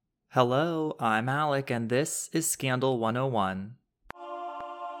Hello, I'm Alec, and this is Scandal 101.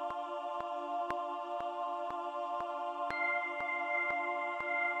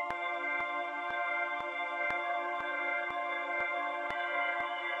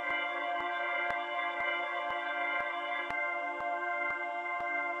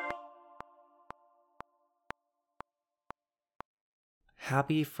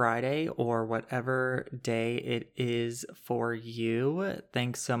 Happy Friday, or whatever day it is for you.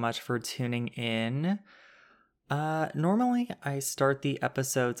 Thanks so much for tuning in. Normally I start the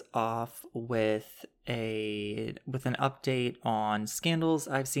episodes off with an update on scandals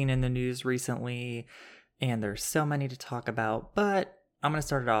I've seen in the news recently, and there's so many to talk about, but I'm going to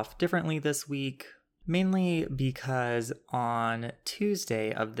start it off differently this week. Mainly because on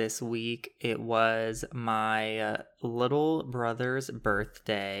Tuesday of this week, it was my little brother's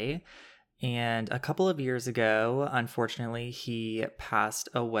birthday. And a couple of years ago, unfortunately, he passed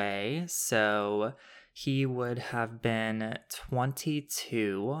away. So he would have been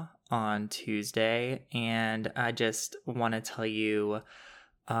 22 on Tuesday. And I just want to tell you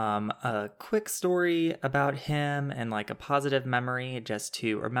a quick story about him and like a positive memory just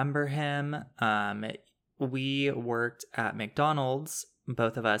to remember him. We worked at McDonald's,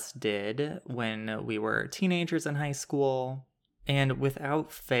 both of us did, when we were teenagers in high school. And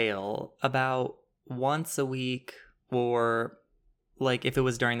without fail, about once a week, or like if it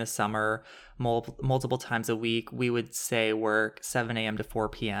was during the summer, multiple times a week, we would say work 7 a.m. to 4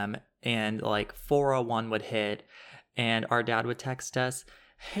 p.m. and like 4:01 would hit and our dad would text us,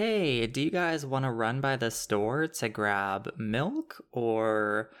 "Hey, do you guys want to run by the store to grab milk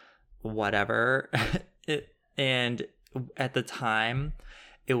or whatever?" And at the time,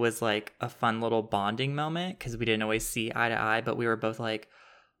 it was like a fun little bonding moment because we didn't always see eye to eye, but we were both like,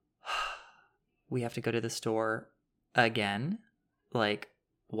 we have to go to the store again? Like,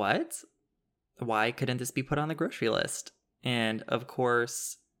 what? Why couldn't this be put on the grocery list? And of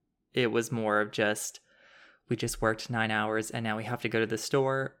course, it was more of just, we just worked 9 hours and now we have to go to the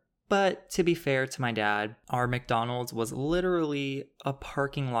store. But to be fair to my dad, our McDonald's was literally a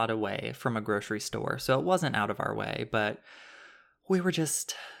parking lot away from a grocery store. So it wasn't out of our way, but we were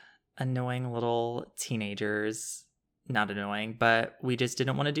just annoying little teenagers. Not annoying, but we just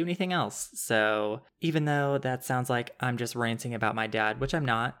didn't want to do anything else. So even though that sounds like I'm just ranting about my dad, which I'm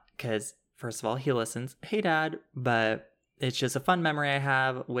not, because first of all, he listens. Hey, Dad. But it's just a fun memory I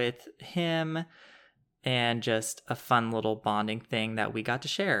have with him. And just a fun little bonding thing that we got to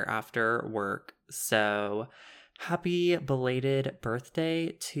share after work. So happy belated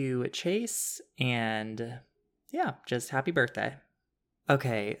birthday to Chase. And yeah, just happy birthday.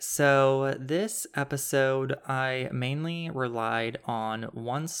 Okay, so this episode, I mainly relied on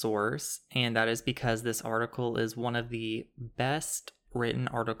one source, and that is because this article is one of the best written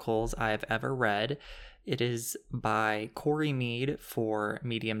articles I've ever read. It is by Corey Mead for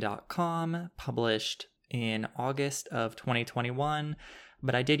Medium.com, published in August of 2021,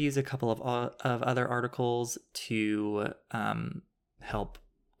 but I did use a couple of other articles to help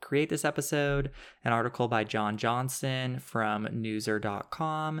create this episode. An article by John Johnson from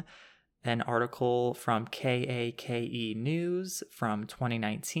Newser.com, an article from KAKE News from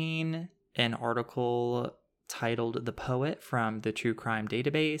 2019, an article titled The Poet from the True Crime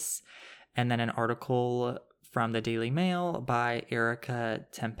Database, and then an article from the Daily Mail by Erica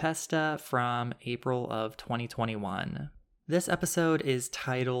Tempesta from April of 2021. This episode is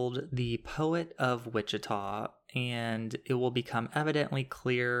titled The Poet of Wichita, and it will become evidently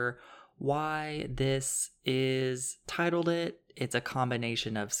clear why this is titled it. It's a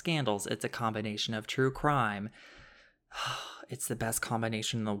combination of scandals. It's a combination of true crime. It's the best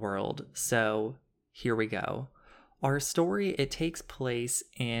combination in the world. So here we go. Our story, it takes place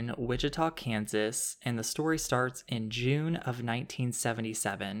in Wichita, Kansas, and the story starts in June of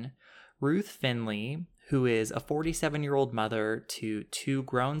 1977. Ruth Finley, who is a 47-year-old mother to 2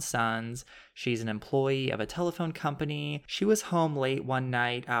 grown sons, she's an employee of a telephone company. She was home late one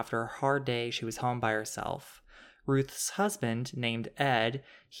night after a hard day. She was home by herself. Ruth's husband, named Ed,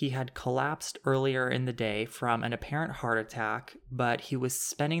 he had collapsed earlier in the day from an apparent heart attack, but he was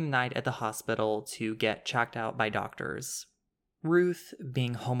spending the night at the hospital to get checked out by doctors. Ruth,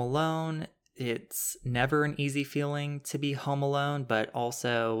 being home alone, it's never an easy feeling to be home alone, but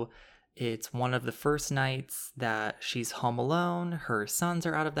also it's one of the first nights that she's home alone. Her sons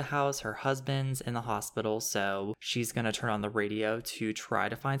are out of the house, her husband's in the hospital, so she's going to turn on the radio to try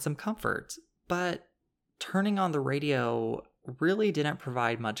to find some comfort. But turning on the radio really didn't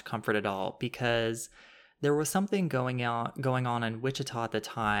provide much comfort at all, because there was something going on in Wichita at the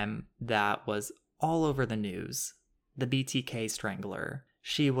time that was all over the news. The BTK Strangler.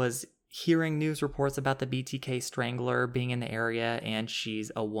 She was hearing news reports about the BTK Strangler being in the area, and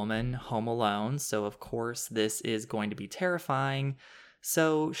she's a woman home alone, so of course this is going to be terrifying.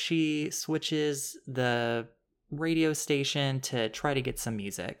 So she switches the radio station to try to get some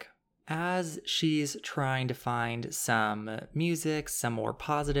music. As she's trying to find some music, some more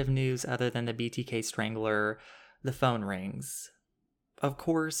positive news other than the BTK Strangler, the phone rings. Of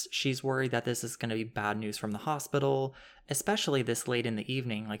course, she's worried that this is going to be bad news from the hospital, especially this late in the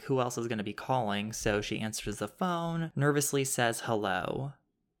evening. Like, who else is going to be calling? So she answers the phone, nervously says hello.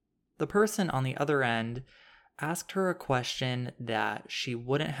 The person on the other end asked her a question that she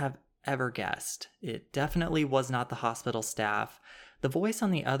wouldn't have ever guessed. It definitely was not the hospital staff. The voice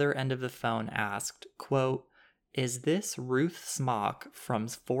on the other end of the phone asked, quote, "Is this Ruth Smock from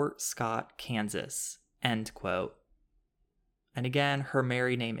Fort Scott, Kansas?" End quote. And again, her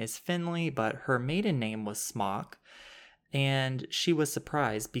married name is Finley, but her maiden name was Smock. And she was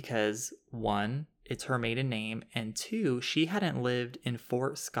surprised because, one, it's her maiden name, and two, she hadn't lived in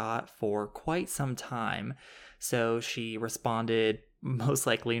Fort Scott for quite some time. So she responded most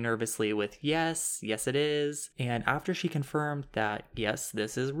likely nervously with, yes it is. And after she confirmed that, yes,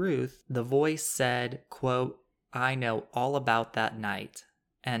 this is Ruth, the voice said, quote, "I know all about that night,"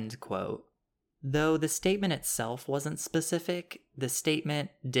 end quote. Though the statement itself wasn't specific, the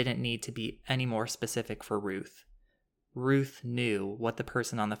statement didn't need to be any more specific for Ruth. Ruth knew what the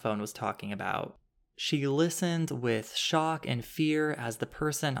person on the phone was talking about. She listened with shock and fear as the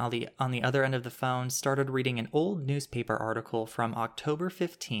person on the other end of the phone started reading an old newspaper article from October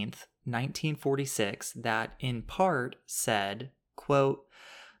 15th, 1946 that in part said, quote,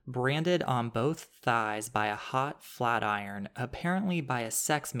 "Branded on both thighs by a hot flat iron, apparently by a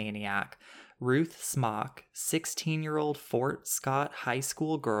sex maniac, Ruth Smock, 16-year-old Fort Scott High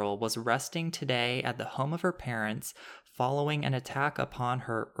School girl, was resting today at the home of her parents following an attack upon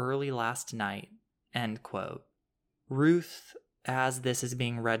her early last night." End quote. Ruth, as this is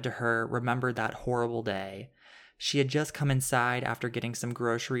being read to her, remembered that horrible day. She had just come inside after getting some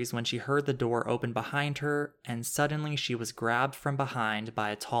groceries when she heard the door open behind her, and suddenly she was grabbed from behind by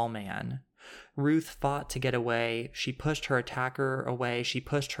a tall man. Ruth fought to get away. She pushed her attacker away. She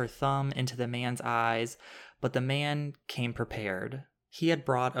pushed her thumb into the man's eyes, but the man came prepared. He had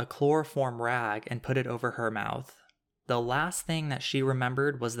brought a chloroform rag and put it over her mouth. The last thing that she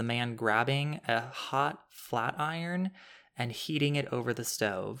remembered was the man grabbing a hot flat iron and heating it over the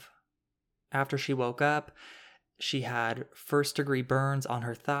stove. After she woke up, she had first-degree burns on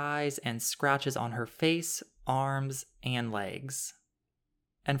her thighs and scratches on her face, arms, and legs.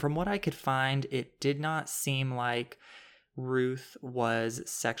 And from what I could find, it did not seem like Ruth was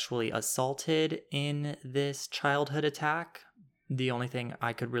sexually assaulted in this childhood attack. The only thing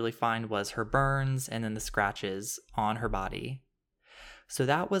I could really find was her burns and then the scratches on her body. So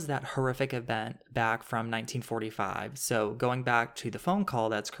that was that horrific event back from 1945. So going back to the phone call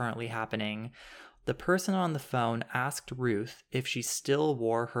that's currently happening, the person on the phone asked Ruth if she still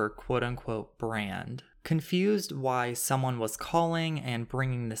wore her quote-unquote brand. Confused why someone was calling and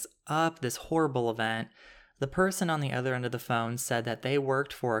bringing this up, this horrible event, the person on the other end of the phone said that they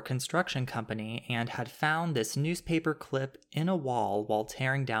worked for a construction company and had found this newspaper clip in a wall while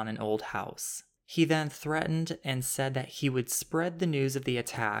tearing down an old house. He then threatened and said that he would spread the news of the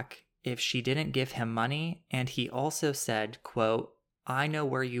attack if she didn't give him money, and he also said, quote, "I know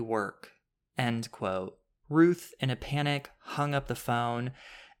where you work," end quote. Ruth, in a panic, hung up the phone.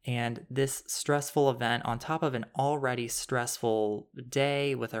 And this stressful event, on top of an already stressful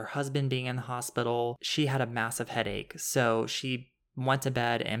day with her husband being in the hospital, she had a massive headache. So she went to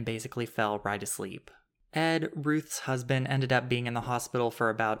bed and basically fell right asleep. Ed, Ruth's husband, ended up being in the hospital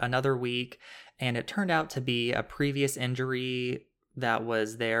for about another week. And it turned out to be a previous injury that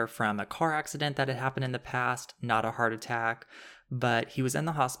was there from a car accident that had happened in the past, not a heart attack. But he was in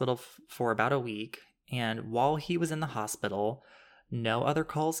the hospital for about a week. And while he was in the hospital, no other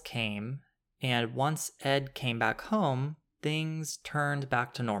calls came, and once Ed came back home, things turned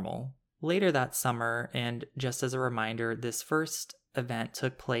back to normal. Later that summer, and just as a reminder, this first event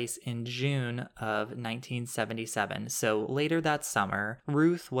took place in June of 1977. So later that summer,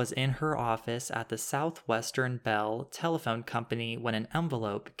 Ruth was in her office at the Southwestern Bell Telephone Company when an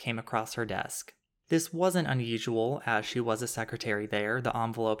envelope came across her desk. This wasn't unusual, as she was a secretary there. The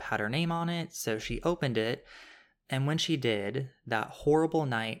envelope had her name on it, so she opened it. And when she did, that horrible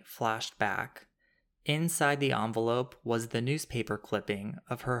night flashed back. Inside the envelope was the newspaper clipping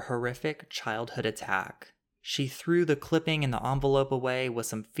of her horrific childhood attack. She threw the clipping and the envelope away with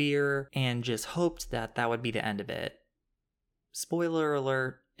some fear and just hoped that that would be the end of it. Spoiler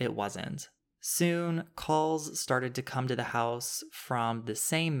alert, it wasn't. Soon, calls started to come to the house from the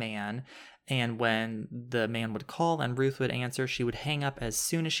same man, and when the man would call and Ruth would answer, she would hang up as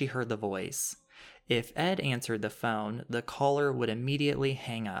soon as she heard the voice. If Ed answered the phone, the caller would immediately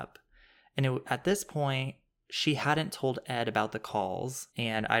hang up. And at this point, she hadn't told Ed about the calls,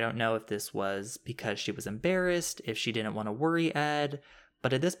 and I don't know if this was because she was embarrassed, if she didn't want to worry Ed,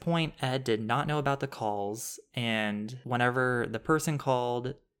 but at this point, Ed did not know about the calls, and whenever the person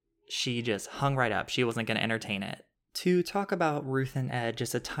called, she just hung right up. She wasn't going to entertain it. To talk about Ruth and Ed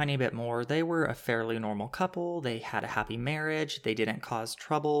just a tiny bit more, they were a fairly normal couple. They had a happy marriage. They didn't cause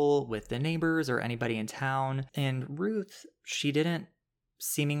trouble with the neighbors or anybody in town. And Ruth, she didn't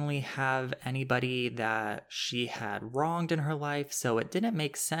seemingly have anybody that she had wronged in her life, so it didn't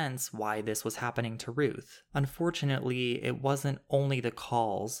make sense why this was happening to Ruth. Unfortunately, it wasn't only the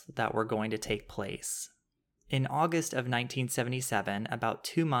calls that were going to take place. In August of 1977, about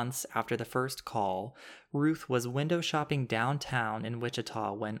 2 months after the first call, Ruth was window shopping downtown in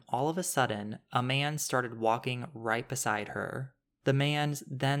Wichita when all of a sudden, a man started walking right beside her. The man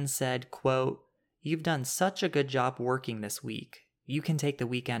then said, quote, "You've done such a good job working this week. You can take the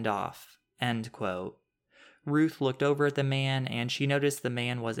weekend off," end quote. Ruth looked over at the man and she noticed the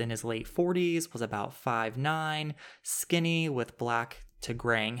man was in his late 40s, was about 5'9", skinny with black to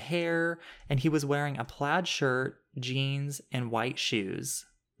graying hair, and he was wearing a plaid shirt, jeans, and white shoes.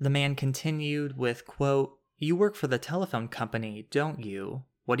 The man continued with, quote, "You work for the telephone company, don't you?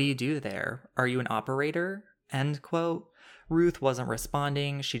 What do you do there? Are you an operator?" End quote. Ruth wasn't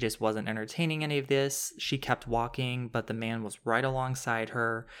responding. She just wasn't entertaining any of this. She kept walking, but the man was right alongside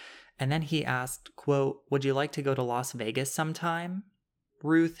her. And then he asked, quote, "Would you like to go to Las Vegas sometime?"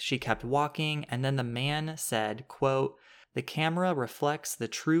 Ruth, she kept walking, and then the man said, quote, "The camera reflects the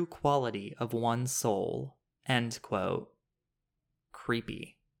true quality of one's soul," end quote.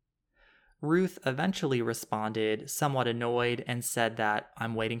 Creepy. Ruth eventually responded, somewhat annoyed, and said that,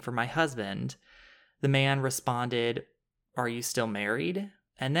 "I'm waiting for my husband." The man responded, "Are you still married?"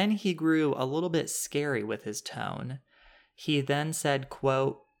 And then he grew a little bit scary with his tone. He then said,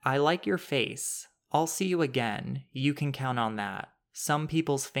 quote, "I like your face. I'll see you again. You can count on that. Some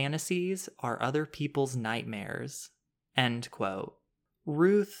people's fantasies are other people's nightmares." End quote.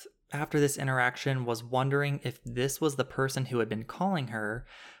 Ruth, after this interaction, was wondering if this was the person who had been calling her,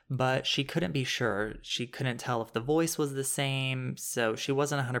 but she couldn't be sure. She couldn't tell if the voice was the same, so she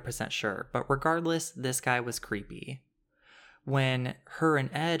wasn't 100% sure. But regardless, this guy was creepy. When her and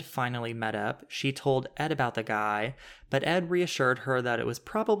Ed finally met up, she told Ed about the guy, but Ed reassured her that it was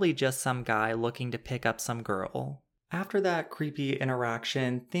probably just some guy looking to pick up some girl. After that creepy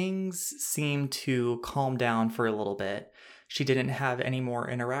interaction, things seemed to calm down for a little bit. She didn't have any more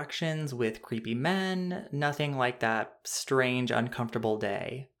interactions with creepy men, nothing like that strange, uncomfortable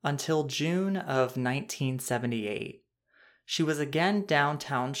day, until June of 1978. She was again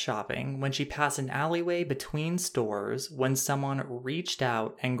downtown shopping when she passed an alleyway between stores when someone reached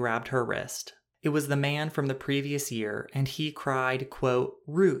out and grabbed her wrist. It was the man from the previous year, and he cried, quote,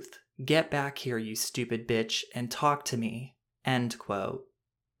 "Ruth, get back here, you stupid bitch, and talk to me," end quote.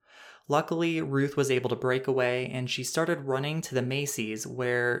 Luckily, Ruth was able to break away, and she started running to the Macy's,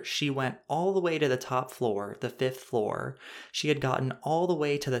 where she went all the way to the top floor, the 5th floor. She had gotten all the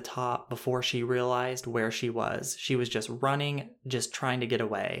way to the top before she realized where she was. She was just running, just trying to get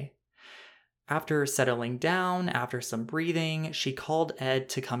away. After settling down, after some breathing, she called Ed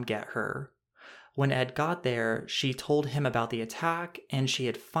to come get her. When Ed got there, she told him about the attack, and she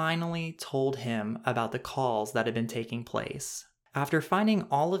had finally told him about the calls that had been taking place. After finding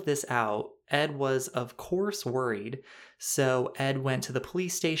all of this out, Ed was, of course, worried, so Ed went to the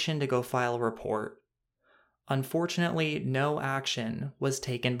police station to go file a report. Unfortunately, no action was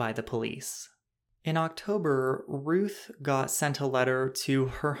taken by the police. In October, Ruth got sent a letter to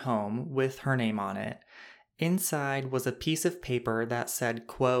her home with her name on it. Inside was a piece of paper that said,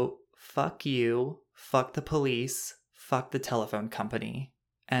 quote, "Fuck you, fuck the police, fuck the telephone company,"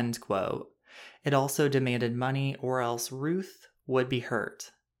 end quote. It also demanded money or else Ruth would be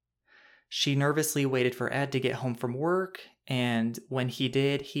hurt. She nervously waited for Ed to get home from work, and when he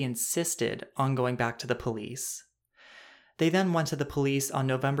did, he insisted on going back to the police. They then went to the police on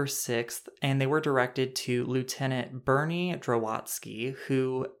November 6th, and they were directed to Lieutenant Bernie Drowatsky,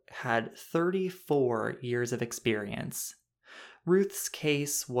 who had 34 years of experience. Ruth's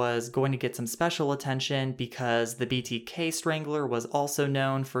case was going to get some special attention because the BTK Strangler was also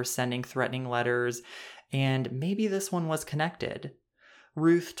known for sending threatening letters, and maybe this one was connected.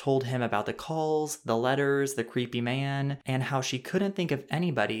 Ruth told him about the calls, the letters, the creepy man, and how she couldn't think of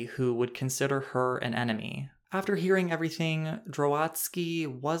anybody who would consider her an enemy. After hearing everything, Drowatsky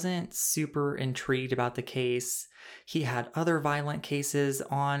wasn't super intrigued about the case. He had other violent cases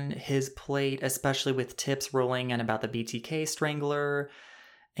on his plate, especially with tips rolling in about the BTK strangler.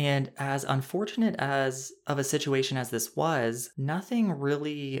 And as unfortunate as of a situation as this was, nothing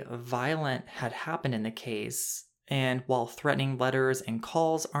really violent had happened in the case. And while threatening letters and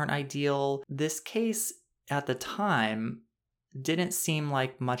calls aren't ideal, this case at the time didn't seem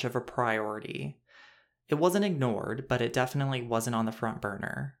like much of a priority. It wasn't ignored, but it definitely wasn't on the front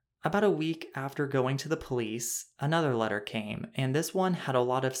burner. About a week after going to the police, another letter came, and this one had a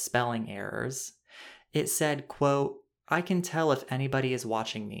lot of spelling errors. It said, quote, "I can tell if anybody is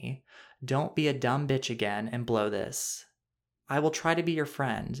watching me. Don't be a dumb bitch again and blow this. I will try to be your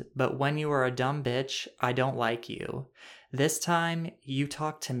friend, but when you are a dumb bitch, I don't like you. This time, you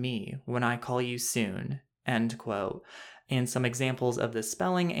talk to me when I call you soon." End quote. And some examples of the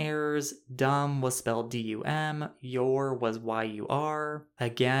spelling errors: dumb was spelled D-U-M, your was Y-U-R,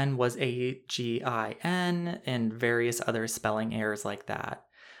 again was A-G-I-N, and various other spelling errors like that.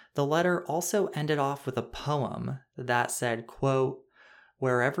 The letter also ended off with a poem that said, quote,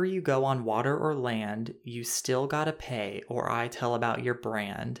 "Wherever you go on water or land, you still gotta pay or I tell about your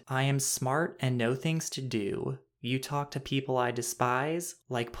brand. I am smart and know things to do. You talk to people I despise,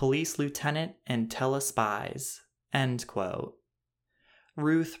 like police lieutenant and telespies." End quote.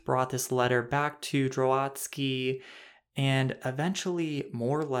 Ruth brought this letter back to Drowatsky, and eventually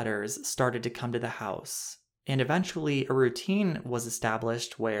more letters started to come to the house. And eventually a routine was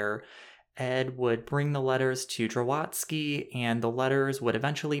established where Ed would bring the letters to Drowatsky, and the letters would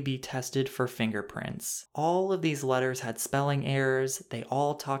eventually be tested for fingerprints. All of these letters had spelling errors, they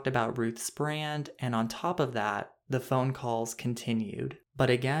all talked about Ruth's brand, and on top of that, the phone calls continued. But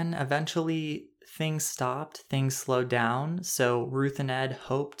again, eventually things stopped, things slowed down, so Ruth and Ed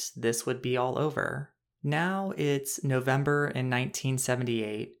hoped this would be all over. Now it's November in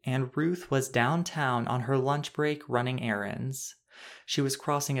 1978, and Ruth was downtown on her lunch break running errands. She was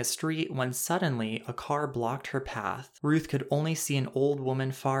crossing a street when suddenly a car blocked her path. Ruth could only see an old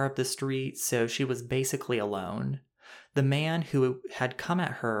woman far up the street, so she was basically alone. The man who had come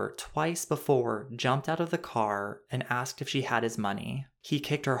at her twice before jumped out of the car and asked if she had his money. He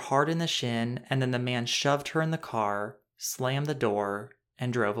kicked her hard in the shin, and then the man shoved her in the car, slammed the door,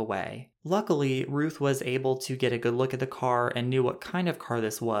 and drove away. Luckily, Ruth was able to get a good look at the car and knew what kind of car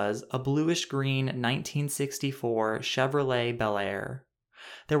this was, a bluish-green 1964 Chevrolet Bel Air.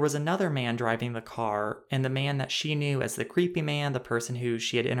 There was another man driving the car, and the man that she knew as the creepy man, the person who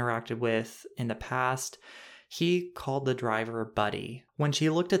she had interacted with in the past, he called the driver Buddy. When she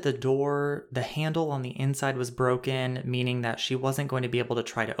looked at the door, the handle on the inside was broken, meaning that she wasn't going to be able to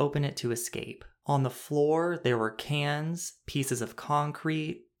try to open it to escape. On the floor, there were cans, pieces of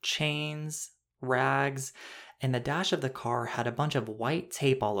concrete, chains, rags, and the dash of the car had a bunch of white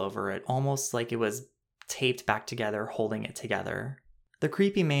tape all over it, almost like it was taped back together, holding it together. The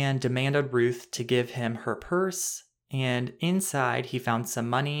creepy man demanded Ruth to give him her purse, and inside he found some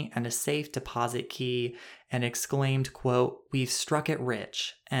money and a safe deposit key and exclaimed, quote, "We've struck it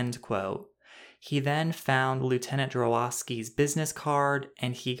rich," end quote. He then found Lieutenant Drowatsky's business card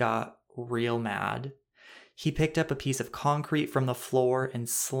and he got real mad. He picked up a piece of concrete from the floor and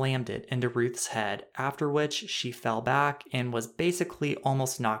slammed it into Ruth's head, after which she fell back and was basically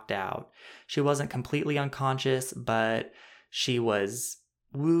almost knocked out. She wasn't completely unconscious, but she was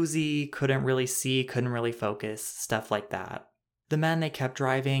woozy, couldn't really see, couldn't really focus, stuff like that. The men, they kept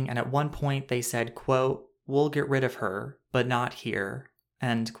driving, and at one point they said, quote, "We'll get rid of her, but not here,"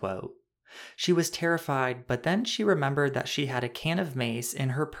 end quote. She was terrified, but then she remembered that she had a can of mace in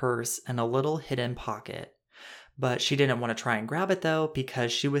her purse and a little hidden pocket. But she didn't want to try and grab it though,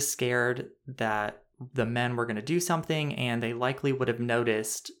 because she was scared that the men were going to do something and they likely would have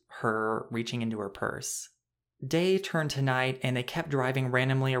noticed her reaching into her purse. Day turned to night, and they kept driving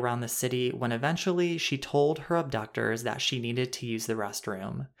randomly around the city when eventually she told her abductors that she needed to use the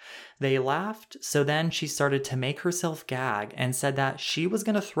restroom. They laughed, so then she started to make herself gag and said that she was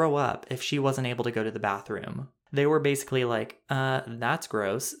going to throw up if she wasn't able to go to the bathroom. They were basically like, that's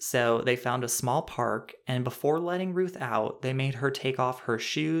gross. So they found a small park, and before letting Ruth out, they made her take off her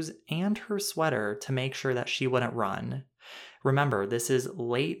shoes and her sweater to make sure that she wouldn't run. Remember, this is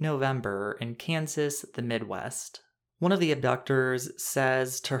late November in Kansas, the Midwest. One of the abductors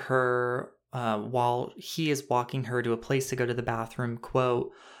says to her, while he is walking her to a place to go to the bathroom,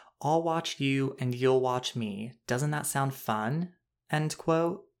 quote, "I'll watch you and you'll watch me. Doesn't that sound fun?" End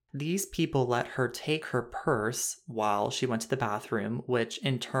quote. These people let her take her purse while she went to the bathroom, which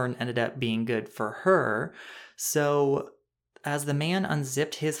in turn ended up being good for her. So As the man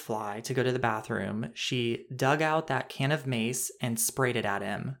unzipped his fly to go to the bathroom, she dug out that can of mace and sprayed it at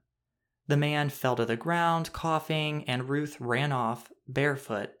him. The man fell to the ground, coughing, and Ruth ran off,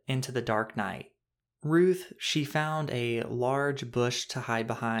 barefoot, into the dark night. Ruth, she found a large bush to hide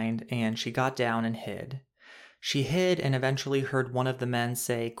behind, and she got down and hid. She hid and eventually heard one of the men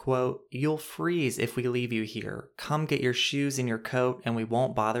say, quote, "You'll freeze if we leave you here. Come get your shoes and your coat, and we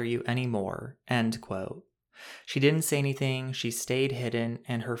won't bother you anymore." End quote. She didn't say anything, she stayed hidden,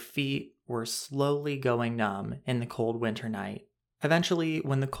 and her feet were slowly going numb in the cold winter night. Eventually,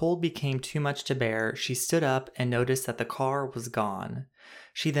 when the cold became too much to bear, she stood up and noticed that the car was gone.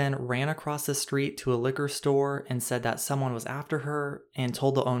 She then ran across the street to a liquor store and said that someone was after her and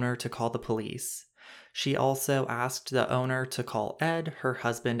told the owner to call the police. She also asked the owner to call Ed, her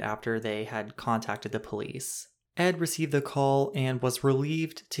husband, after they had contacted the police. Ed received the call and was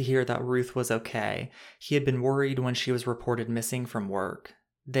relieved to hear that Ruth was okay. He had been worried when she was reported missing from work.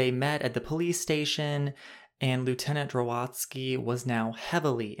 They met at the police station, and Lieutenant Drowatsky was now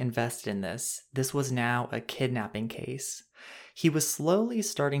heavily invested in this. This was now a kidnapping case. He was slowly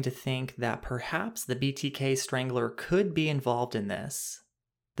starting to think that perhaps the BTK Strangler could be involved in this.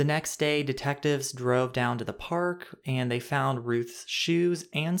 The next day, detectives drove down to the park, and they found Ruth's shoes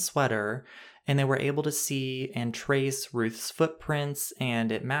and sweater, and they were able to see and trace Ruth's footprints,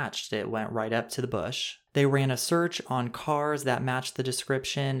 and it matched. It went right up to the bush. They ran a search on cars that matched the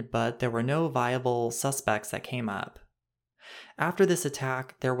description, but there were no viable suspects that came up. After this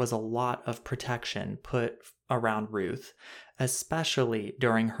attack, there was a lot of protection put around Ruth, especially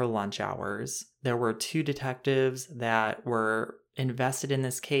during her lunch hours. There were 2 detectives that were invested in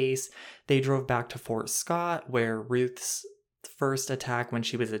this case. They drove back to Fort Scott, where Ruth's first attack when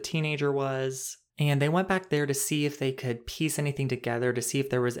she was a teenager was, and they went back there to see if they could piece anything together, to see if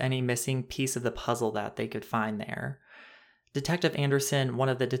there was any missing piece of the puzzle that they could find there. Detective Anderson, one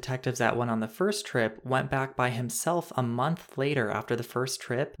of the detectives that went on the first trip, went back by himself a month later after the first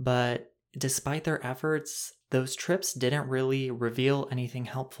trip, but despite their efforts, those trips didn't really reveal anything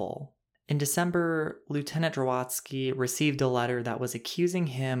helpful. In December, Lieutenant Drowatsky received a letter that was accusing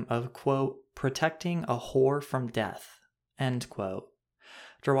him of, quote, "protecting a whore from death." End quote.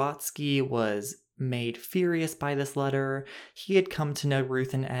 Drowatsky was made furious by this letter. He had come to know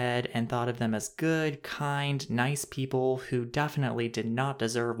Ruth and Ed and thought of them as good, kind, nice people who definitely did not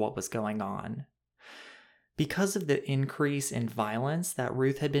deserve what was going on. Because of the increase in violence that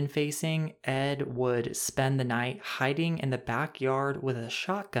Ruth had been facing, Ed would spend the night hiding in the backyard with a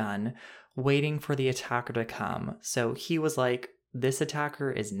shotgun, waiting for the attacker to come. So he was like, this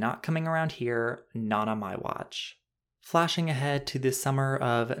attacker is not coming around here, not on my watch. Flashing ahead to the summer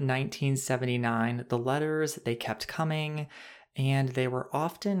of 1979, the letters, they kept coming, and they were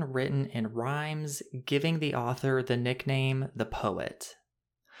often written in rhymes, giving the author the nickname The Poet.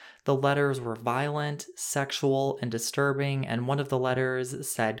 The letters were violent, sexual, and disturbing, and one of the letters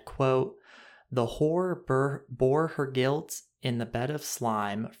said, quote, "The whore bore her guilt in the bed of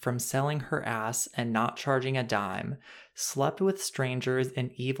slime from selling her ass and not charging a dime, slept with strangers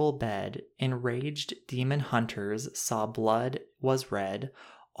in evil bed, enraged demon hunters saw blood was red,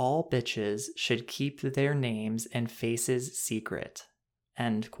 all bitches should keep their names and faces secret."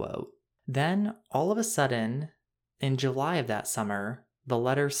 End quote. Then, all of a sudden, in July of that summer, the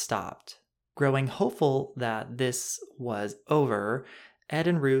letters stopped. Growing hopeful that this was over, Ed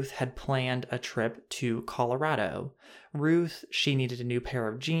and Ruth had planned a trip to Colorado. Ruth, she needed a new pair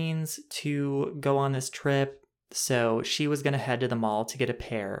of jeans to go on this trip, so she was going to head to the mall to get a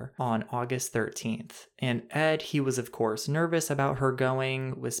pair on August 13th. And Ed, he was of course nervous about her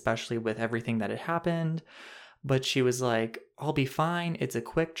going, especially with everything that had happened, but she was like, "I'll be fine. It's a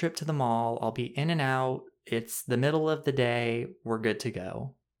quick trip to the mall. I'll be in and out. It's the middle of the day. We're good to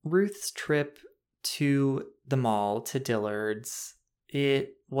go." Ruth's trip to the mall, to Dillard's,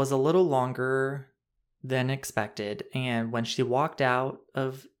 it was a little longer than expected, and when she walked out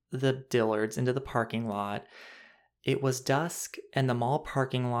of the Dillard's into the parking lot, it was dusk and the mall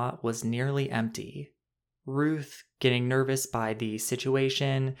parking lot was nearly empty. Ruth, getting nervous by the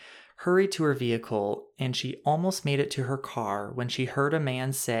situation, hurried to her vehicle, and she almost made it to her car when she heard a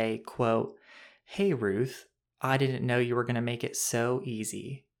man say, quote, "Hey Ruth, I didn't know you were going to make it so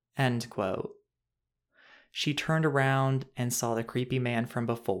easy." End quote. She turned around and saw the creepy man from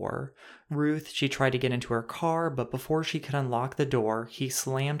before. Ruth, she tried to get into her car, but before she could unlock the door, he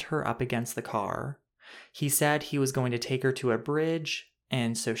slammed her up against the car. He said he was going to take her to a bridge,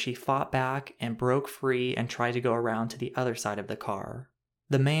 and so she fought back and broke free and tried to go around to the other side of the car.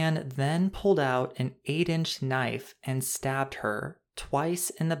 The man then pulled out an 8-inch knife and stabbed her twice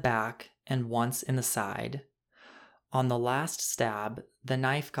in the back and once in the side. On the last stab, the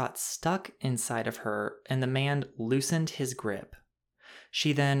knife got stuck inside of her and the man loosened his grip.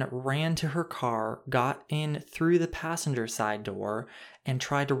 She then ran to her car, got in through the passenger side door, and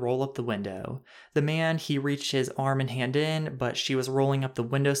tried to roll up the window. The man, he reached his arm and hand in, but she was rolling up the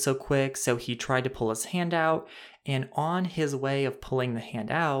window so quick, so he tried to pull his hand out, and on his way of pulling the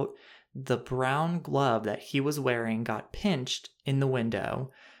hand out, the brown glove that he was wearing got pinched in the window.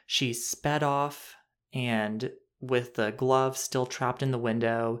 She sped off, and with the glove still trapped in the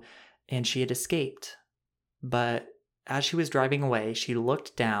window, and she had escaped. But as she was driving away, she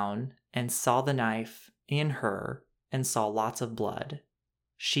looked down and saw the knife in her and saw lots of blood.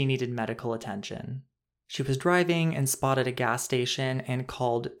 She needed medical attention. She was driving and spotted a gas station and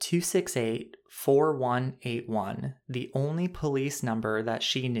called 268-4181, the only police number that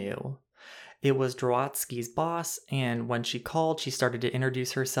she knew. It was Drowatsky's boss, and when she called, she started to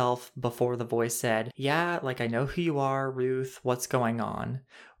introduce herself before the voice said, "Yeah, I know who you are, Ruth, what's going on?"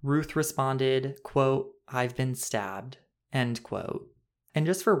 Ruth responded, quote, "I've been stabbed," end quote. And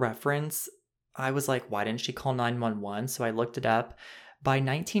just for reference, I was like, why didn't she call 911? So I looked it up. By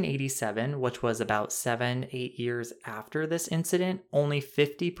 1987, which was about 7-8 years after this incident, only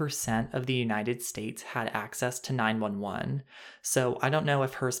 50% of the United States had access to 911. So I don't know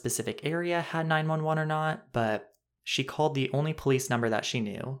if her specific area had 911 or not, but she called the only police number that she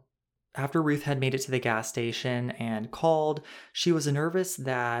knew. After Ruth had made it to the gas station and called, she was nervous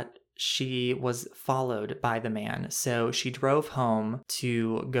that she was followed by the man, so she drove home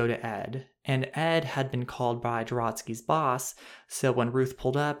to go to Ed. And Ed had been called by Drowatsky's boss, so when Ruth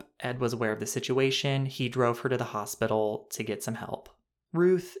pulled up, Ed was aware of the situation. He drove her to the hospital to get some help.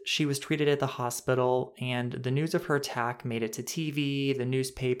 Ruth, she was treated at the hospital, and the news of her attack made it to TV, the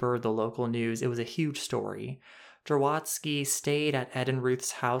newspaper, the local news. It was a huge story. Drowatsky stayed at Ed and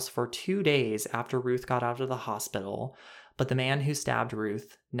Ruth's house for 2 days after Ruth got out of the hospital, but the man who stabbed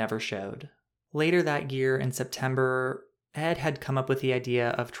Ruth never showed. Later that year, in September, Ed had come up with the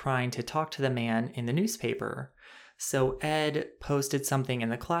idea of trying to talk to the man in the newspaper. So Ed posted something in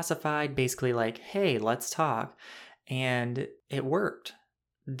the classified, basically like, "Hey, let's talk." And it worked.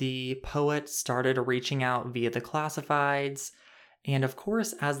 The poet started reaching out via the classifieds. And of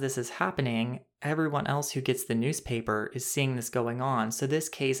course, as this is happening, everyone else who gets the newspaper is seeing this going on. So this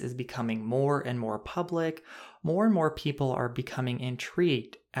case is becoming more and more public. More and more people are becoming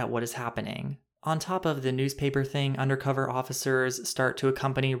intrigued at what is happening. On top of the newspaper thing, undercover officers start to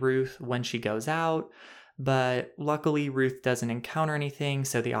accompany Ruth when she goes out. But luckily, Ruth doesn't encounter anything,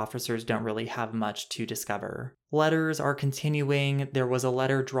 so the officers don't really have much to discover. Letters are continuing. There was a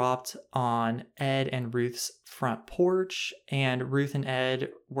letter dropped on Ed and Ruth's front porch, and Ruth and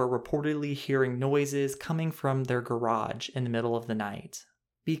Ed were reportedly hearing noises coming from their garage in the middle of the night.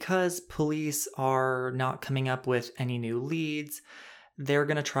 Because police are not coming up with any new leads, they're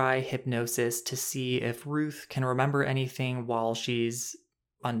going to try hypnosis to see if Ruth can remember anything while she's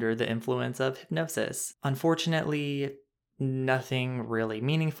under the influence of hypnosis. Unfortunately, nothing really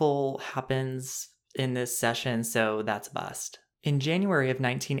meaningful happens in this session, so that's a bust. In January of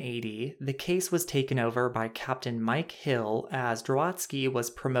 1980, the case was taken over by Captain Mike Hill as Drowatsky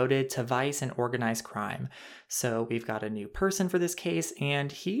was promoted to vice and organized crime. So we've got a new person for this case,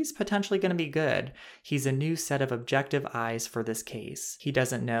 and he's potentially going to be good. He's a new set of objective eyes for this case. He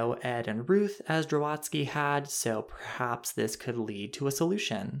doesn't know Ed and Ruth as Drowatsky had, so perhaps this could lead to a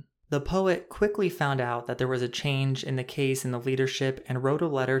solution. The poet quickly found out that there was a change in the case in the leadership and wrote a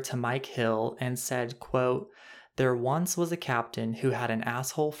letter to Mike Hill and said, quote, "There once was a captain who had an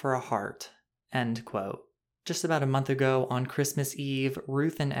asshole for a heart," end quote. Just about a month ago on Christmas Eve,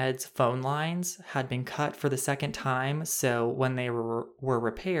 Ruth and Ed's phone lines had been cut for the second time, so when they were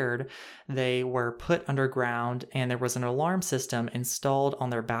repaired, they were put underground and there was an alarm system installed on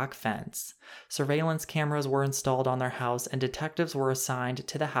their back fence. Surveillance cameras were installed on their house and detectives were assigned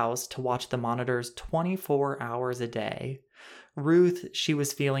to the house to watch the monitors 24 hours a day. Ruth, she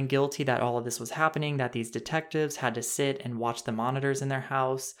was feeling guilty that all of this was happening, that these detectives had to sit and watch the monitors in their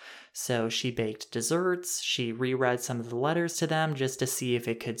house. So she baked desserts, she reread some of the letters to them just to see if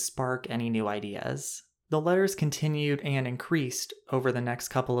it could spark any new ideas. The letters continued and increased over the next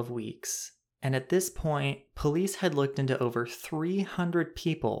couple of weeks. And at this point, police had looked into over 300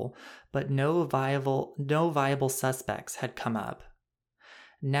 people, but no viable suspects had come up.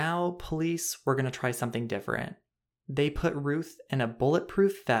 Now, police were going to try something different. They put Ruth in a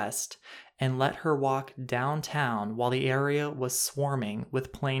bulletproof vest and let her walk downtown while the area was swarming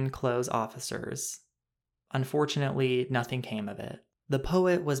with plainclothes officers. Unfortunately, nothing came of it. The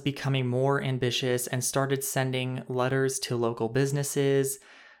poet was becoming more ambitious and started sending letters to local businesses.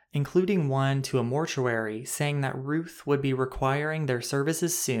 including one to a mortuary saying that Ruth would be requiring their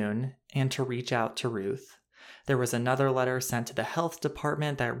services soon and to reach out to Ruth. There was another letter sent to the health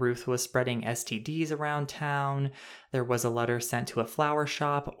department that Ruth was spreading STDs around town. There was a letter sent to a flower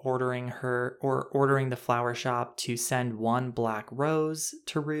shop ordering the flower shop to send one black rose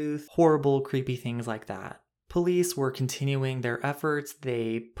to Ruth. Horrible, creepy things like that. Police were continuing their efforts.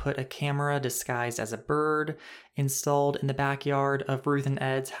 They put a camera disguised as a bird installed in the backyard of Ruth and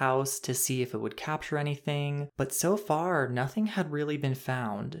Ed's house to see if it would capture anything. But so far, nothing had really been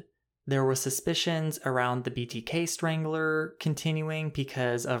found. There were suspicions around the BTK strangler continuing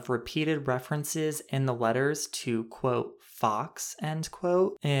because of repeated references in the letters to, quote, fox, end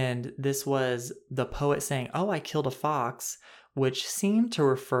quote. And this was the poet saying, "Oh, I killed a fox," which seemed to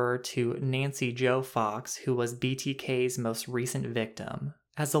refer to Nancy Jo Fox, who was BTK's most recent victim.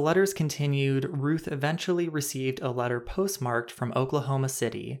 As the letters continued, Ruth eventually received a letter postmarked from Oklahoma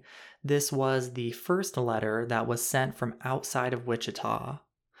City. This was the first letter that was sent from outside of Wichita.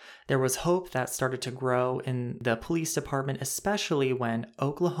 There was hope that started to grow in the police department, especially when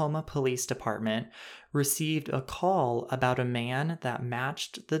Oklahoma Police Department received a call about a man that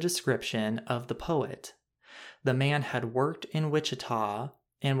matched the description of the poet. The man had worked in Wichita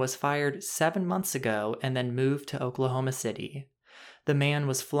and was fired 7 months ago and then moved to Oklahoma City. The man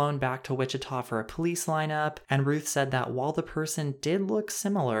was flown back to Wichita for a police lineup, and Ruth said that while the person did look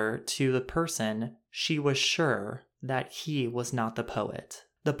similar to the person, she was sure that he was not the poet.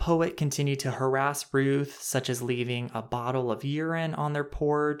 The poet continued to harass Ruth, such as leaving a bottle of urine on their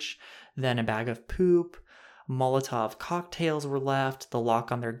porch, then a bag of poop. Molotov cocktails were left, the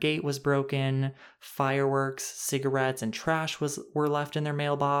lock on their gate was broken, fireworks, cigarettes, and trash were left in their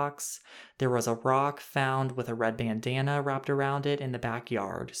mailbox. There was a rock found with a red bandana wrapped around it in the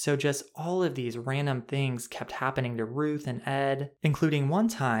backyard. So just all of these random things kept happening to Ruth and Ed, including one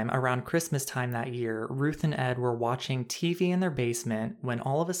time around Christmas time that year, Ruth and Ed were watching TV in their basement when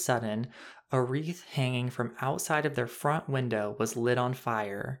all of a sudden, a wreath hanging from outside of their front window was lit on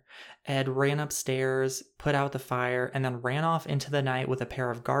fire. Ed ran upstairs, put out the fire, and then ran off into the night with a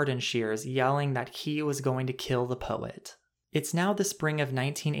pair of garden shears, yelling that he was going to kill the poet. It's now the spring of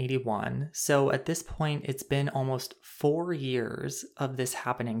 1981, so at this point it's been almost 4 years of this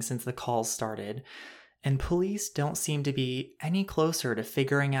happening since the calls started, and police don't seem to be any closer to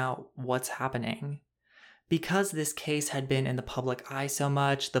figuring out what's happening. Because this case had been in the public eye so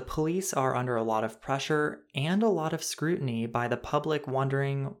much, the police are under a lot of pressure and a lot of scrutiny by the public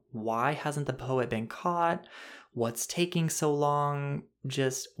wondering, why hasn't the poet been caught? What's taking so long?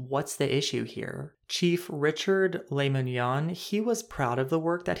 Just what's the issue here? Chief Richard Lemunyon, he was proud of the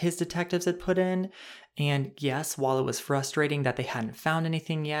work that his detectives had put in. And yes, while it was frustrating that they hadn't found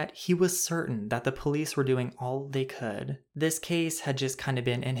anything yet, he was certain that the police were doing all they could. This case had just kind of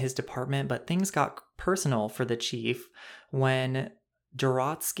been in his department, but things got personal for the chief when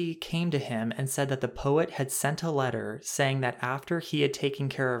Dorotsky came to him and said that the poet had sent a letter saying that after he had taken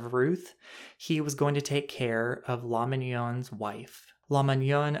care of Ruth, he was going to take care of Lemunyon's wife.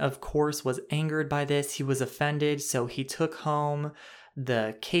 Lemunyon, of course, was angered by this. He was offended, so he took home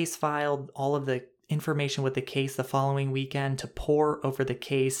the case file, all of the information with the case the following weekend to pore over the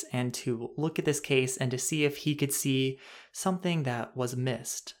case and to look at this case and to see if he could see something that was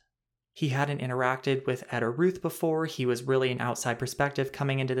missed. He hadn't interacted with Ed or Ruth before. He was really an outside perspective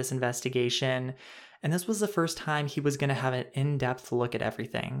coming into this investigation, and this was the first time he was going to have an in-depth look at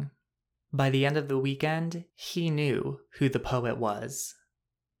everything. By the end of the weekend, he knew who the poet was.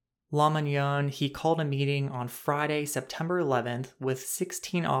 Lemunyon, he called a meeting on Friday, September 11th with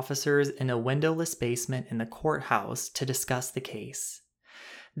 16 officers in a windowless basement in the courthouse to discuss the case.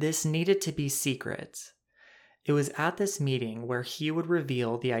 This needed to be secret. It was at this meeting where he would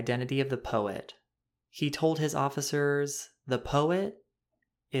reveal the identity of the poet. He told his officers, the poet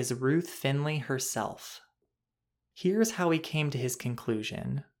is Ruth Finley herself. Here's how he came to his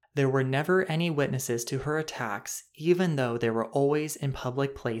conclusion. There were never any witnesses to her attacks, even though they were always in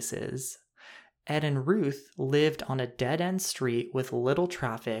public places. Ed and Ruth lived on a dead-end street with little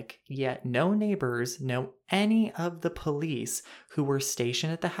traffic, yet no neighbors, no any of the police who were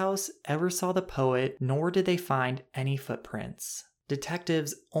stationed at the house ever saw the poet, nor did they find any footprints.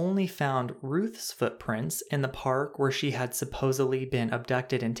 Detectives only found Ruth's footprints in the park where she had supposedly been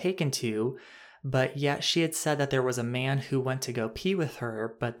abducted and taken to, but yet she had said that there was a man who went to go pee with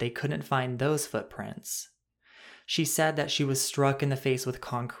her, but they couldn't find those footprints. She said that she was struck in the face with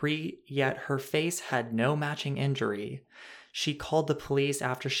concrete, yet her face had no matching injury. She called the police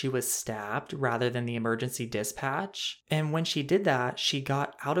after she was stabbed rather than the emergency dispatch. And when she did that, she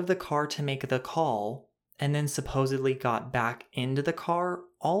got out of the car to make the call and then supposedly got back into the car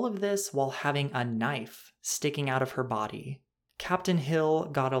all of this while having a knife sticking out of her body. Captain Hill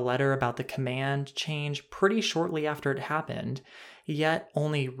got a letter about the command change pretty shortly after it happened, yet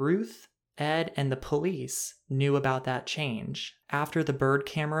only Ruth, Ed, and the police knew about that change. After the bird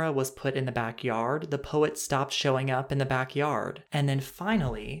camera was put in the backyard, the poet stopped showing up in the backyard. And then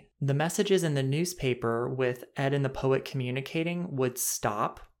finally, the messages in the newspaper with Ed and the poet communicating would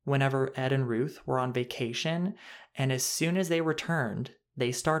stop whenever Ed and Ruth were on vacation, and as soon as they returned,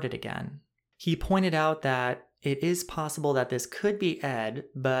 they started again. He pointed out that it is possible that this could be Ed,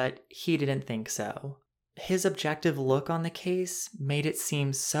 but he didn't think so. His objective look on the case made it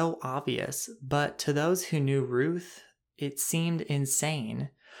seem so obvious, but to those who knew Ruth, it seemed insane.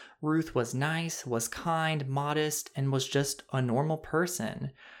 Ruth was nice, was kind, modest, and was just a normal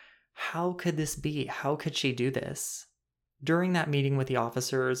person. How could this be? How could she do this? During that meeting with the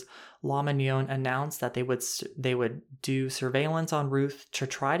officers, La Mignonne announced that they would do surveillance on Ruth to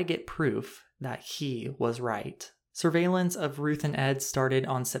try to get proof that he was right. Surveillance of Ruth and Ed started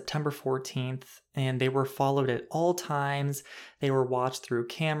on September 14th, and they were followed at all times. They were watched through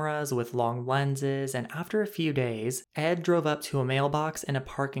cameras with long lenses, and after a few days, Ed drove up to a mailbox in a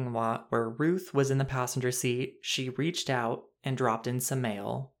parking lot where Ruth was in the passenger seat. She reached out and dropped in some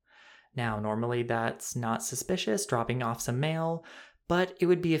mail. Now, normally that's not suspicious, dropping off some mail, but it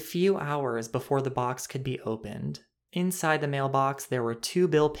would be a few hours before the box could be opened. Inside the mailbox, there were 2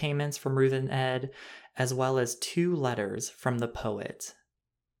 bill payments from Ruth and Ed, as well as 2 letters from the poet.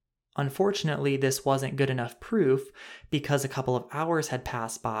 Unfortunately, this wasn't good enough proof because a couple of hours had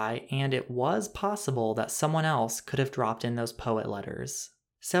passed by, and it was possible that someone else could have dropped in those poet letters.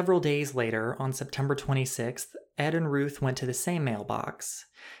 Several days later, on September 26th, Ed and Ruth went to the same mailbox.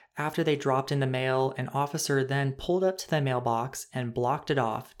 After they dropped in the mail, an officer then pulled up to the mailbox and blocked it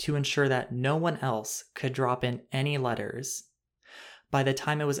off to ensure that no one else could drop in any letters. By the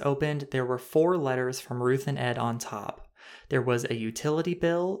time it was opened, there were 4 letters from Ruth and Ed on top. There was a utility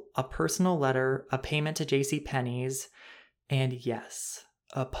bill, a personal letter, a payment to JCPenney's, and yes,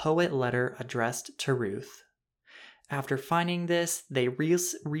 a poet letter addressed to Ruth. After finding this, they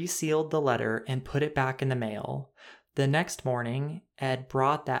resealed the letter and put it back in the mail. The next morning, Ed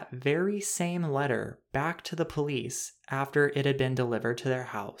brought that very same letter back to the police after it had been delivered to their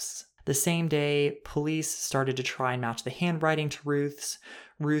house. The same day, police started to try and match the handwriting to Ruth's.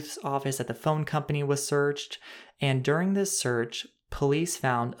 Ruth's office at the phone company was searched, and during this search, police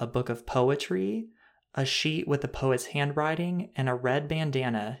found a book of poetry, a sheet with the poet's handwriting, and a red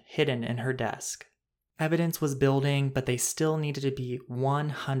bandana hidden in her desk. Evidence was building, but they still needed to be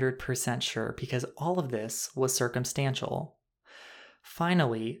 100% sure because all of this was circumstantial.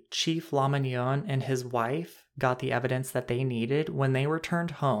 Finally, Chief La Mignonne and his wife got the evidence that they needed when they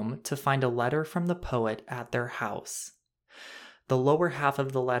returned home to find a letter from the poet at their house. The lower half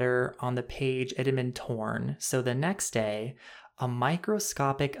of the letter on the page had been torn, so the next day, a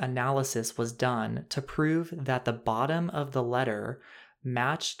microscopic analysis was done to prove that the bottom of the letter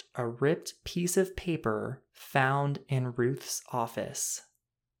matched a ripped piece of paper found in Ruth's office.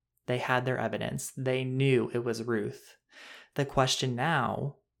 They had their evidence. They knew it was Ruth. The question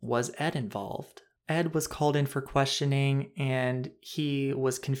now, was Ed involved? Ed was called in for questioning, and he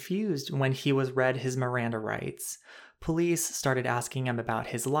was confused when he was read his Miranda rights. Police started asking him about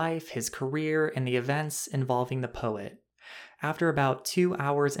his life, his career, and the events involving the poet. After about 2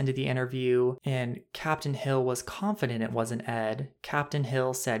 hours into the interview, and Captain Hill was confident it wasn't Ed, Captain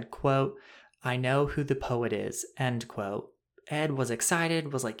Hill said, quote, "I know who the poet is," end quote. Ed was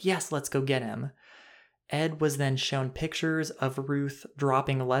excited, was like, yes, let's go get him. Ed was then shown pictures of Ruth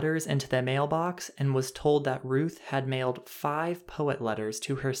dropping letters into the mailbox and was told that Ruth had mailed 5 poet letters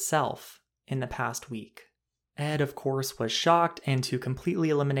to herself in the past week. Ed, of course, was shocked, and to completely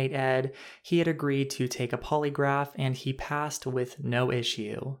eliminate Ed, he had agreed to take a polygraph, and he passed with no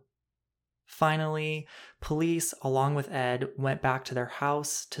issue. Finally, police, along with Ed, went back to their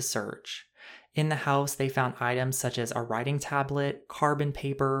house to search. In the house, they found items such as a writing tablet, carbon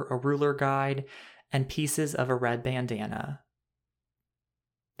paper, a ruler guide, and pieces of a red bandana.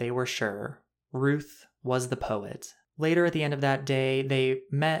 They were sure Ruth was the poet. Later at the end of that day,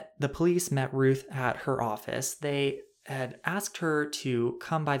 the police met Ruth at her office. They had asked her to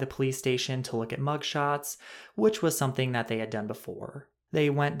come by the police station to look at mugshots, which was something that they had done before. They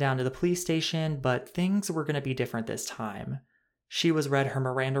went down to the police station, but things were going to be different this time. She was read her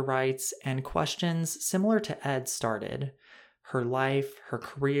Miranda rights, and questions similar to Ed started. Her life, her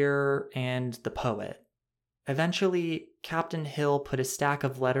career, and the poet. Eventually, Captain Hill put a stack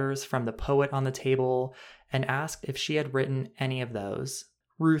of letters from the poet on the table and asked if she had written any of those.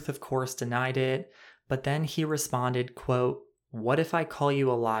 Ruth, of course, denied it, but then he responded, quote, What if I call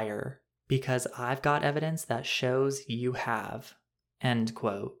you a liar? Because I've got evidence that shows you have. End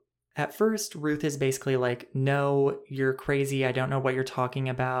quote. At first, Ruth is basically like, no, you're crazy. I don't know what you're talking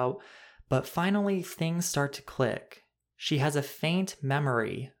about. But finally, things start to click. She has a faint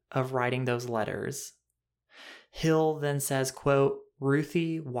memory of writing those letters. Hill then says, quote,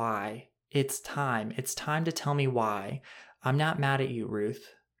 Ruthie, why? It's time. It's time to tell me why. I'm not mad at you, Ruth.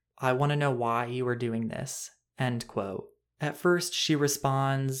 I want to know why you were doing this. End quote. At first, she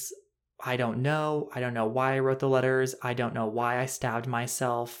responds, I don't know. I don't know why I wrote the letters. I don't know why I stabbed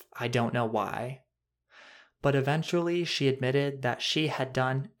myself. I don't know why. But eventually, she admitted that she had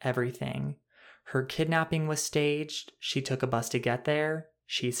done everything. Her kidnapping was staged. She took a bus to get there.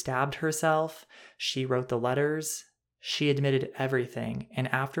 She stabbed herself. She wrote the letters. She admitted everything. And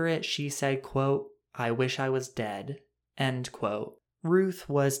after it, she said, quote, I wish I was dead. End quote. Ruth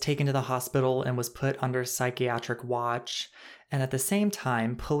was taken to the hospital and was put under psychiatric watch. And at the same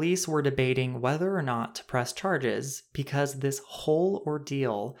time, police were debating whether or not to press charges because this whole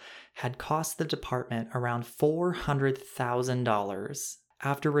ordeal had cost the department around $400,000.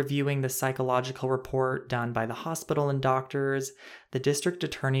 After reviewing the psychological report done by the hospital and doctors, the district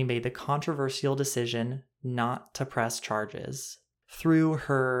attorney made the controversial decision not to press charges. Through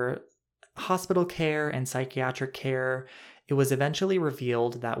her hospital care and psychiatric care, it was eventually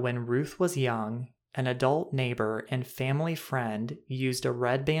revealed that when Ruth was young, an adult neighbor and family friend used a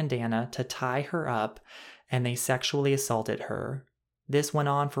red bandana to tie her up, and they sexually assaulted her. This went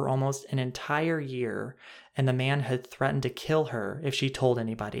on for almost an entire year, and the man had threatened to kill her if she told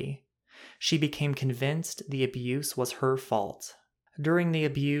anybody. She became convinced the abuse was her fault. During the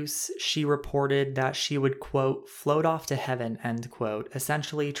abuse, she reported that she would, quote, float off to heaven, end quote,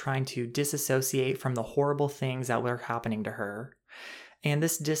 essentially trying to disassociate from the horrible things that were happening to her. And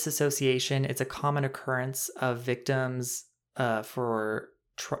this disassociation, it's a common occurrence of victims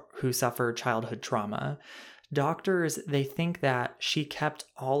who suffer childhood trauma. Doctors, they think that she kept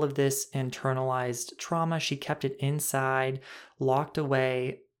all of this internalized trauma, she kept it inside, locked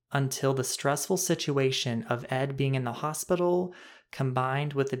away until the stressful situation of Ed being in the hospital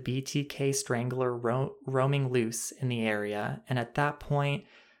combined with the BTK strangler roaming loose in the area. And at that point,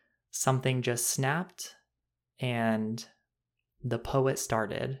 something just snapped and the poet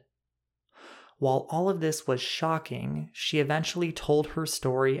started. While all of this was shocking, she eventually told her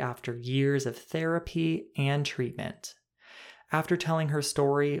story after years of therapy and treatment. After telling her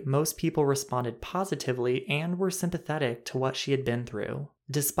story, most people responded positively and were sympathetic to what she had been through.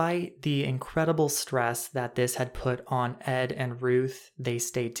 Despite the incredible stress that this had put on Ed and Ruth, they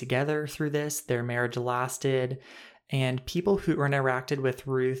stayed together through this. Their marriage lasted. And people who interacted with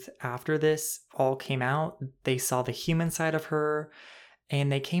Ruth after this all came out. They saw the human side of her. And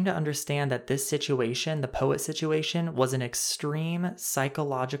they came to understand that this situation, the poet situation, was an extreme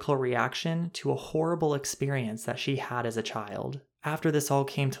psychological reaction to a horrible experience that she had as a child. After this all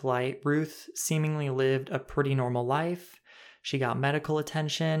came to light, Ruth seemingly lived a pretty normal life. She got medical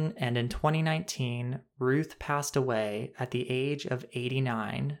attention, and in 2019, Ruth passed away at the age of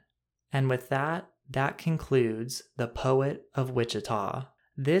 89. And with that, that concludes The Poet of Wichita.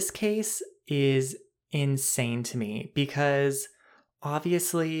 This case is insane to me because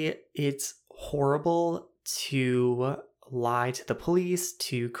obviously, it's horrible to lie to the police,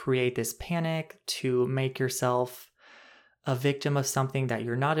 to create this panic, to make yourself a victim of something that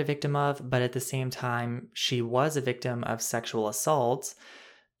you're not a victim of, but at the same time, she was a victim of sexual assault,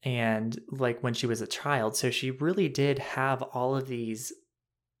 and like when she was a child, so she really did have all of these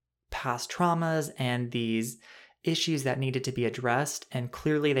past traumas and these issues that needed to be addressed, and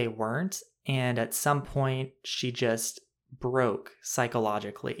clearly they weren't, and at some point, she just broke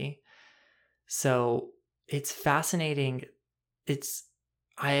psychologically. So it's fascinating.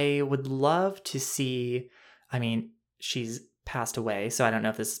 I would love to see, she's passed away, so I don't know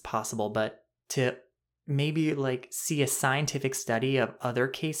if this is possible, but to maybe like see a scientific study of other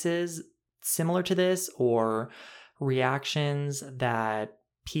cases similar to this or reactions that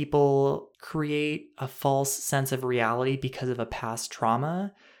people create a false sense of reality because of a past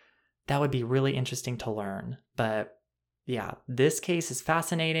trauma. That would be really interesting to learn. But yeah, this case is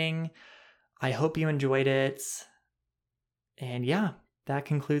fascinating. I hope you enjoyed it. And yeah, that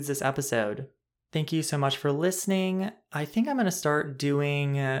concludes this episode. Thank you so much for listening. I think I'm going to start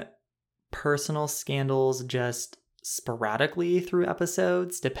doing personal scandals just sporadically through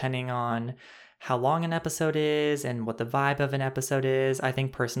episodes, depending on how long an episode is and what the vibe of an episode is. I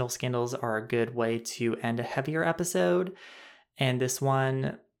think personal scandals are a good way to end a heavier episode. And this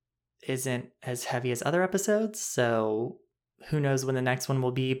one isn't as heavy as other episodes, so who knows when the next one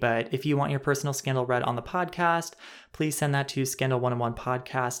will be, but if you want your personal scandal read on the podcast, please send that to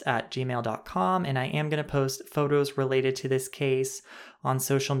scandal101podcast@gmail.com. And I am going to post photos related to this case on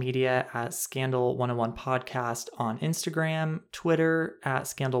social media at Scandal101 Podcast on Instagram, Twitter at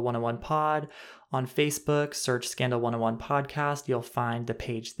Scandal101 Pod. On Facebook, search Scandal101 Podcast. You'll find the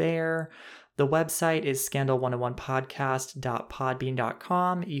page there. The website is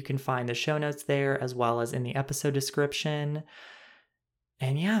scandal101podcast.podbean.com. You can find the show notes there as well as in the episode description.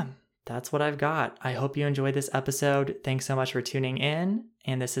 And yeah, that's what I've got. I hope you enjoyed this episode. Thanks so much for tuning in.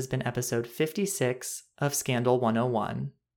 And this has been episode 56 of Scandal 101.